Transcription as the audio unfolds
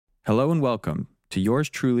Hello and welcome to yours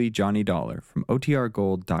truly, Johnny Dollar from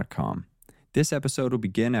OTRGold.com. This episode will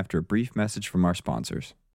begin after a brief message from our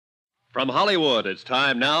sponsors. From Hollywood, it's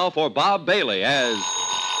time now for Bob Bailey as...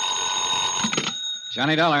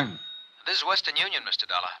 Johnny Dollar. This is Western Union, Mr.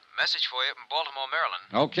 Dollar. Message for you from Baltimore,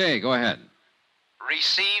 Maryland. Okay, go ahead.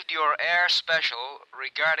 Received your air special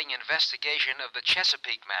regarding investigation of the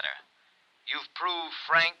Chesapeake matter. You've proved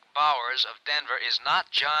Frank Bowers of Denver is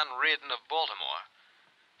not John Reardon of Baltimore.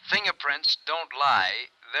 Fingerprints don't lie,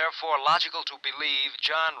 therefore logical to believe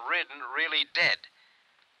John Reardon really dead.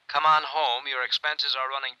 Come on home, your expenses are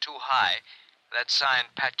running too high. That's signed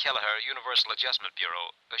Pat Kelleher, Universal Adjustment Bureau.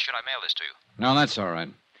 Should I mail this to you? No, that's all right.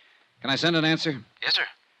 Can I send an answer? Yes, sir.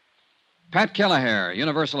 Pat Kelleher,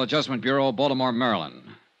 Universal Adjustment Bureau, Baltimore, Maryland.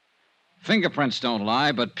 Fingerprints don't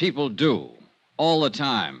lie, but people do. All the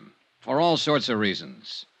time. For all sorts of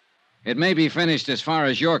reasons. It may be finished as far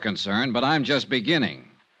as you're concerned, but I'm just beginning.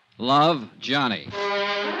 Love, Johnny.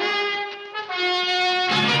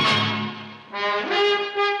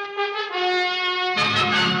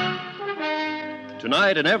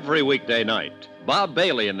 Tonight and every weekday night, Bob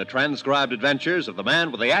Bailey in the transcribed adventures of the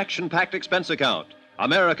man with the action-packed expense account,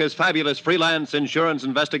 America's fabulous freelance insurance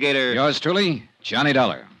investigator... Yours truly, Johnny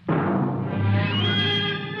Dollar.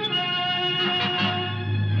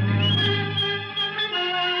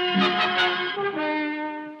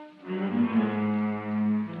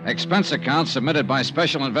 Expense account submitted by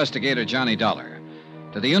Special Investigator Johnny Dollar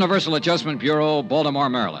to the Universal Adjustment Bureau, Baltimore,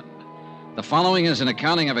 Maryland. The following is an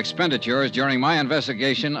accounting of expenditures during my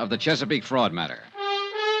investigation of the Chesapeake fraud matter.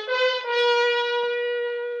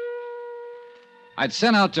 I'd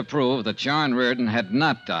set out to prove that John Reardon had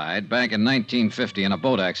not died back in 1950 in a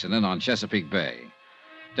boat accident on Chesapeake Bay.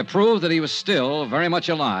 To prove that he was still very much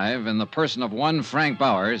alive in the person of one Frank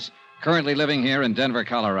Bowers, currently living here in Denver,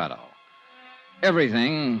 Colorado.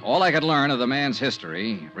 Everything, all I could learn of the man's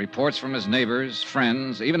history, reports from his neighbors,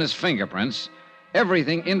 friends, even his fingerprints,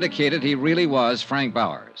 everything indicated he really was Frank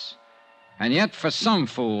Bowers. And yet, for some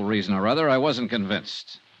fool reason or other, I wasn't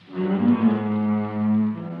convinced.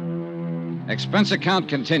 Expense account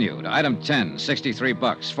continued. Item 10,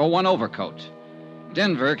 $63 for one overcoat.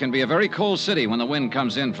 Denver can be a very cold city when the wind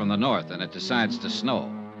comes in from the north and it decides to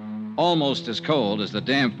snow. Almost as cold as the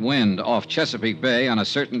damp wind off Chesapeake Bay on a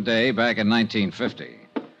certain day back in 1950.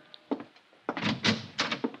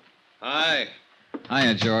 Hi.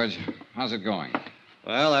 Hiya, George. How's it going?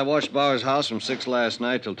 Well, I watched Bauer's house from 6 last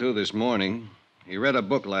night till 2 this morning. He read a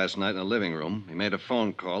book last night in the living room. He made a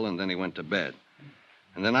phone call, and then he went to bed.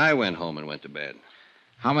 And then I went home and went to bed.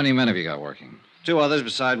 How many men have you got working? 2 others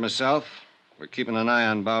beside myself. We're keeping an eye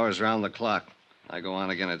on Bowers around the clock. I go on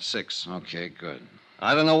again at 6. Okay, good.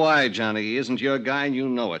 I don't know why, Johnny. He isn't your guy, and you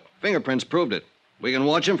know it. Fingerprints proved it. We can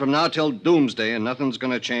watch him from now till doomsday, and nothing's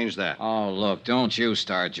going to change that. Oh, look, don't you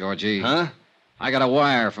start, Georgie. Huh? I got a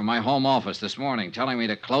wire from my home office this morning telling me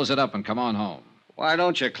to close it up and come on home. Why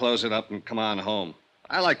don't you close it up and come on home?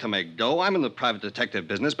 I like to make dough. I'm in the private detective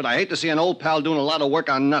business, but I hate to see an old pal doing a lot of work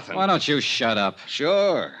on nothing. Why don't you shut up?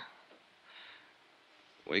 Sure.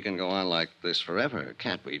 We can go on like this forever,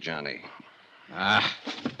 can't we, Johnny? Ah.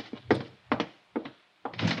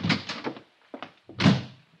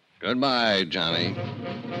 Goodbye, Johnny.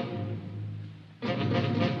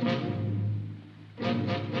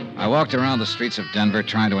 I walked around the streets of Denver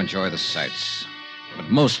trying to enjoy the sights.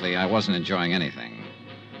 But mostly I wasn't enjoying anything.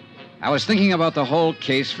 I was thinking about the whole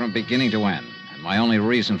case from beginning to end, and my only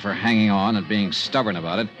reason for hanging on and being stubborn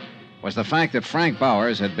about it was the fact that Frank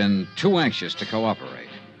Bowers had been too anxious to cooperate.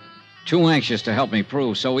 Too anxious to help me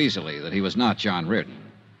prove so easily that he was not John Reardon.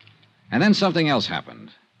 And then something else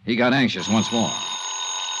happened. He got anxious once more.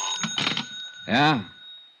 Yeah?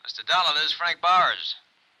 Mr. Dollar, this is Frank Bowers.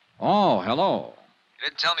 Oh, hello. You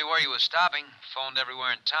didn't tell me where you were stopping. Phoned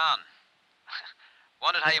everywhere in town.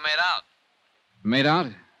 Wondered how you made out. Made out?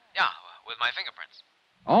 Yeah, with my fingerprints.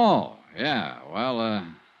 Oh, yeah. Well,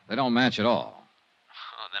 they don't match at all.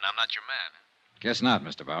 Oh, then I'm not your man. Guess not,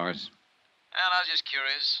 Mr. Bowers. And I was just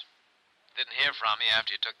curious. Didn't hear from me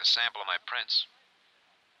after you took the sample of my prints.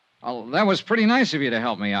 Well, that was pretty nice of you to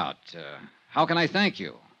help me out. How can I thank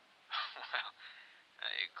you? Well,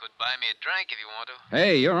 you could buy me a drink if you want to.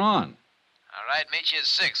 Hey, you're on. All right, meet you at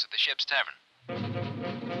 6 at the Ship's Tavern.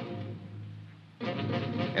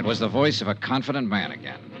 It was the voice of a confident man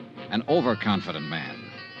again. An overconfident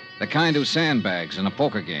man. The kind who sandbags in a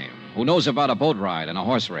poker game, who knows about a boat ride and a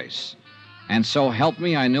horse race. And so help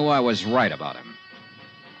me, I knew I was right about him.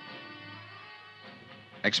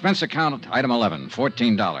 Expense account, item 11,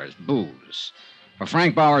 $14, booze. For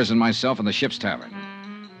Frank Bowers and myself in the Ship's Tavern.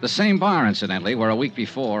 The same bar, incidentally, where a week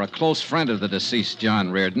before a close friend of the deceased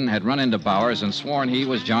John Reardon had run into Bowers and sworn he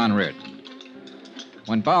was John Reardon.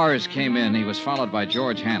 When Bowers came in, he was followed by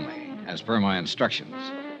George Hanley, as per my instructions.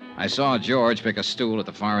 I saw George pick a stool at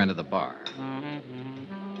the far end of the bar.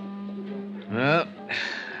 Well,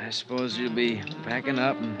 I suppose you'll be packing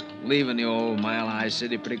up and leaving the old Mile High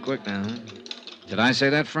City pretty quick now, huh? Did I say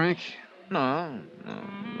that, Frank? No,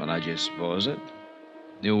 but I just suppose it.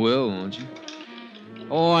 You will, won't you?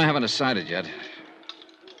 Oh, I haven't decided yet.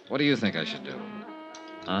 What do you think I should do?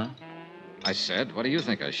 Huh? I said, what do you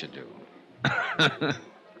think I should do?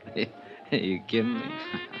 You kidding me?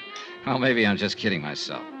 Well, maybe I'm just kidding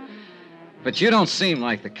myself. But you don't seem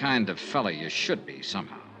like the kind of fella you should be,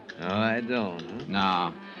 somehow. No, I don't, huh?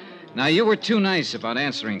 No. Now, you were too nice about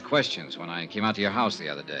answering questions when I came out to your house the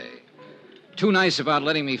other day. Too nice about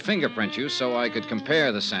letting me fingerprint you so I could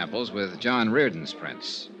compare the samples with John Reardon's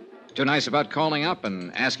prints. Too nice about calling up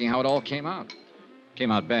and asking how it all came out. Came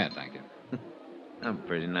out bad, thank you. I'm a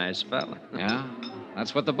pretty nice fella. Yeah,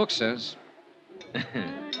 that's what the book says.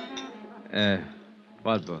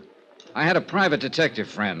 What book? I had a private detective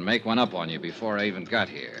friend make one up on you before I even got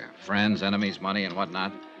here. Friends, enemies, money, and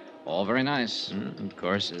whatnot. All very nice. Of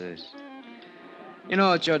course it is. You know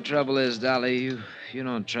what your trouble is, Dolly? You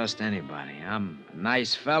don't trust anybody. I'm a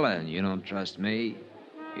nice fella, and you don't trust me.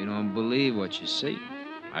 You don't believe what you see.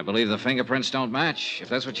 I believe the fingerprints don't match, if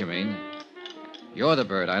that's what you mean. You're the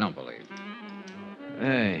bird I don't believe.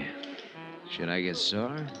 Hey, should I get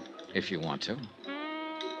sore? If you want to.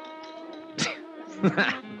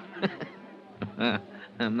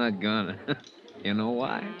 I'm not gonna. You know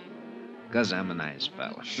why? Because I'm a nice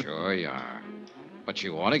fella. Sure you are. But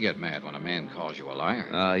you ought to get mad when a man calls you a liar.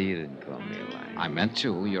 Oh, you didn't call me a liar. I meant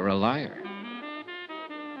to. You're a liar.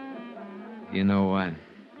 You know what?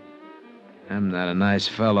 I'm not a nice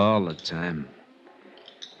fella all the time.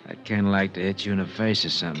 I'd kind of like to hit you in the face or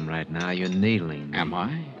something right now. You're needling me. Am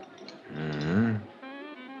I? Uh-huh.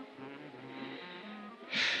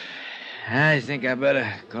 I think I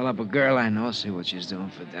better call up a girl I know, see what she's doing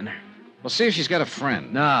for dinner. Well, see if she's got a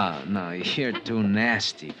friend. No, you're too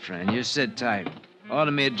nasty, friend. You sit tight.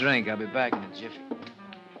 Order me a drink. I'll be back in a jiffy.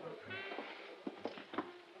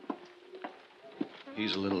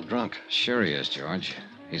 He's a little drunk. Sure he is, George.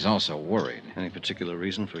 He's also worried. Any particular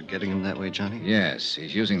reason for getting him that way, Johnny? Yes,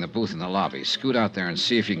 he's using the booth in the lobby. Scoot out there and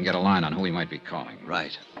see if you can get a line on who he might be calling.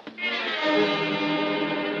 Right.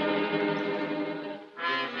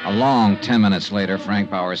 A long 10 minutes later, Frank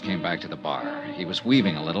Bowers came back to the bar. He was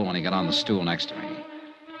weaving a little when he got on the stool next to me.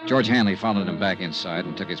 George Hanley followed him back inside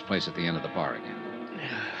and took his place at the end of the bar again.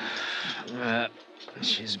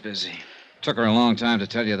 She's busy. Took her a long time to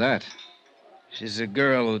tell you that. She's a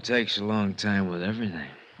girl who takes a long time with everything.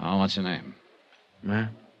 Oh, what's her name? Huh?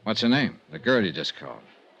 What's her name? The girl you just called.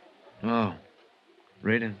 Oh,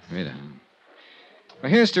 Rita. Rita.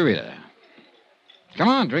 Well, here's to Rita. Come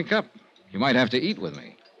on, drink up. You might have to eat with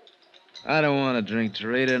me. I don't want to drink to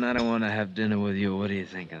Rita, and I don't want to have dinner with you. What do you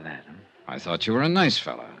think of that? Huh? I thought you were a nice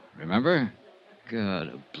fella. Remember?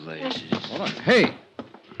 God of blazes. Hold on. Hey!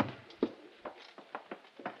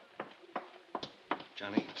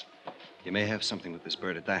 Johnny, you may have something with this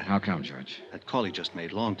bird at that. How come, George? That call he just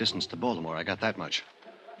made, long distance to Baltimore. I got that much.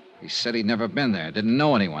 He said he'd never been there, didn't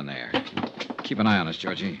know anyone there. Keep an eye on us,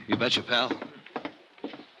 Georgie. You betcha, pal.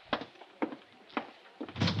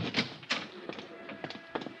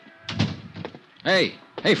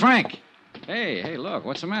 Hey, Frank. Hey, look,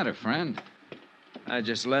 what's the matter, friend? I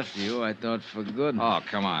just left you, I thought, for good. Oh,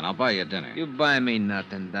 come on, I'll buy you dinner. You buy me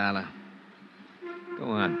nothing, Dollar. Go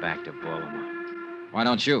on back to Baltimore. Why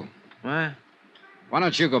don't you? What? Why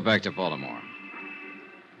don't you go back to Baltimore?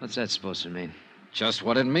 What's that supposed to mean? Just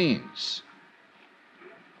what it means.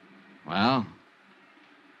 Well?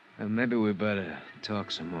 Maybe we better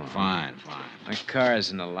talk some more. Fine. My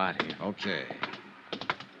car's in the lot here. Okay.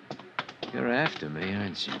 You're after me,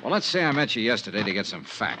 aren't you? Well, let's say I met you yesterday to get some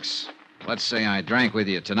facts. Let's say I drank with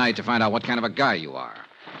you tonight to find out what kind of a guy you are.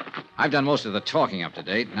 I've done most of the talking up to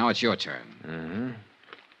date. Now it's your turn. Uh-huh.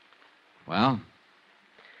 Well?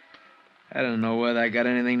 I don't know whether I got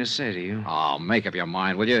anything to say to you. Oh, make up your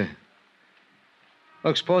mind, will you?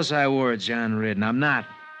 Look, suppose I were John Reardon. I'm not.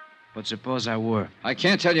 But suppose I were. I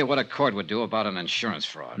can't tell you what a court would do about an insurance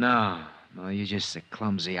fraud. No, you're just a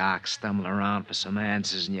clumsy ox stumbling around for some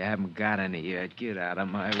answers, and you haven't got any yet. Get out of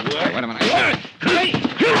my way. Wait a minute.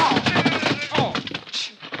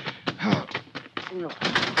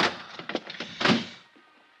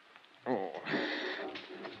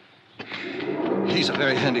 He's a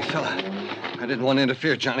very handy fella. I didn't want to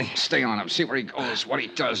interfere, Johnny. Stay on him. See where he goes, what he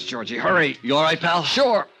does, Georgie. Hurry. You all right, pal?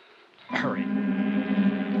 Sure. Hurry.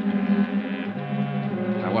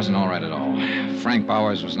 wasn't all right at all. Frank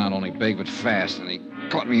Bowers was not only big, but fast, and he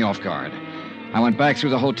caught me off guard. I went back through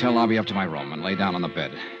the hotel lobby up to my room and lay down on the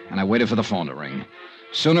bed, and I waited for the phone to ring.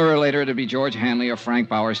 Sooner or later, it'd be George Hanley or Frank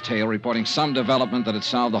Bowers' tale reporting some development that had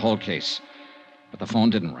solved the whole case. But the phone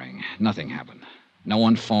didn't ring. Nothing happened. No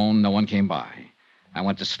one phoned, no one came by. I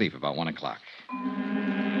went to sleep about 1 o'clock.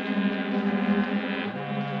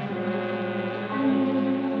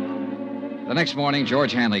 The next morning,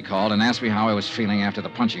 George Hanley called and asked me how I was feeling after the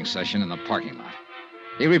punching session in the parking lot.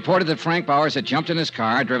 He reported that Frank Bowers had jumped in his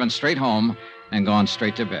car, driven straight home, and gone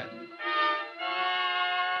straight to bed.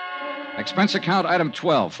 Expense account item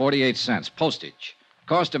 12, 48 cents, postage.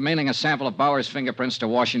 Cost of mailing a sample of Bowers' fingerprints to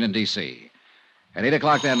Washington, D.C. At 8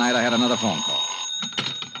 o'clock that night, I had another phone call.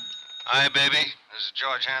 Hi, baby. This is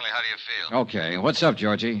George Hanley. How do you feel? Okay, what's up,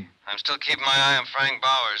 Georgie? I'm still keeping my eye on Frank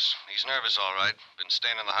Bowers. He's nervous, all right. Been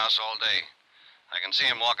staying in the house all day. I can see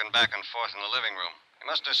him walking back and forth in the living room. He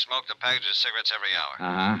must have smoked a package of cigarettes every hour.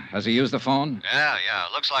 Uh-huh. Has he used the phone? Yeah.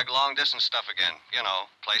 Looks like long-distance stuff again. You know,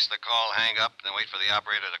 place the call, hang up, then wait for the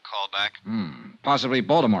operator to call back. Possibly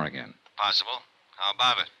Baltimore again. Possible. How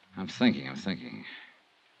about it? I'm thinking.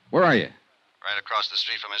 Where are you? Right across the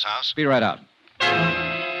street from his house. Be right out.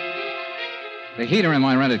 The heater in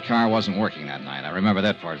my rented car wasn't working that night. I remember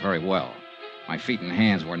that part very well. My feet and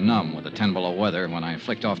hands were numb with the 10 below weather when I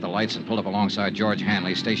flicked off the lights and pulled up alongside George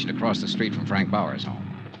Hanley, stationed across the street from Frank Bowers' home.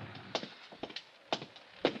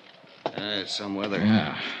 It's some weather.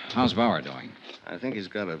 Yeah. How's Bauer doing? I think he's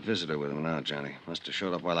got a visitor with him now, Johnny. Must have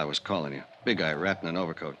showed up while I was calling you. Big guy wrapped in an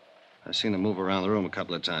overcoat. I've seen him move around the room a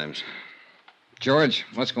couple of times. George,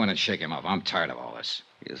 let's go in and shake him up. I'm tired of all this.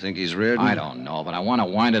 You think he's reared? I don't know, but I want to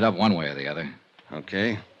wind it up one way or the other.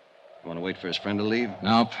 Okay. Want to wait for his friend to leave?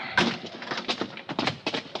 Nope.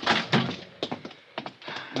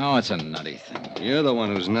 No, it's a nutty thing. You're the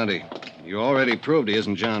one who's nutty. You already proved he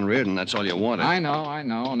isn't John Reardon. That's all you wanted. I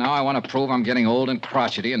know. Now I want to prove I'm getting old and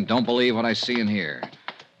crotchety and don't believe what I see and hear.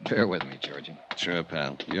 Bear with me, Georgie. Sure,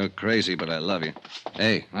 pal. You're crazy, but I love you.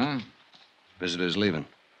 Hey. Huh? Visitor's leaving.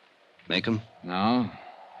 Make him? No.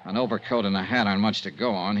 An overcoat and a hat aren't much to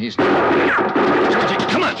go on. He's... Georgie,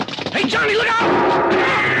 come on! Hey, Johnny, look out!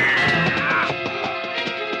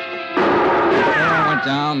 I went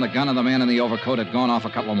down. The gun of the man in the overcoat had gone off a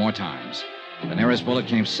couple more times. The nearest bullet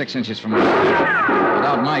came 6 inches from my head.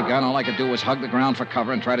 Without my gun, all I could do was hug the ground for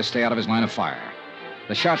cover and try to stay out of his line of fire.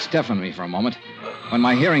 The shots deafened me for a moment. When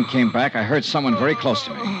my hearing came back, I heard someone very close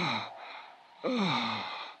to me.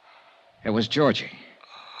 It was Georgie.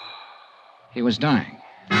 He was dying.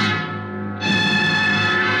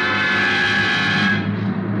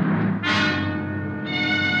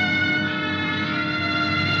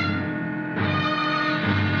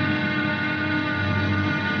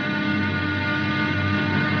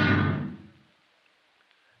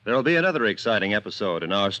 There'll be another exciting episode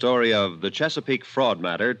in our story of the Chesapeake fraud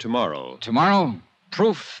matter tomorrow. Tomorrow,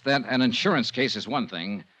 proof that an insurance case is one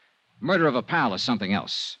thing, murder of a pal is something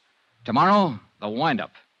else. Tomorrow, the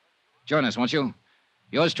wind-up. Join us, won't you?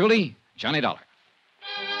 Yours truly, Johnny Dollar.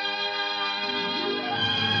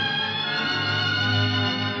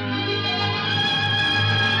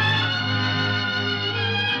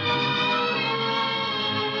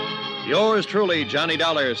 Yours truly, Johnny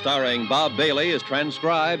Dollar, starring Bob Bailey, is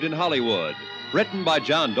transcribed in Hollywood. Written by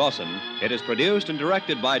John Dawson, it is produced and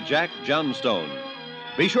directed by Jack Johnstone.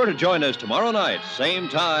 Be sure to join us tomorrow night, same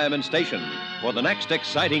time and station, for the next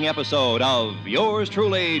exciting episode of Yours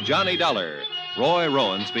truly, Johnny Dollar. Roy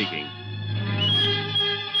Rowan speaking.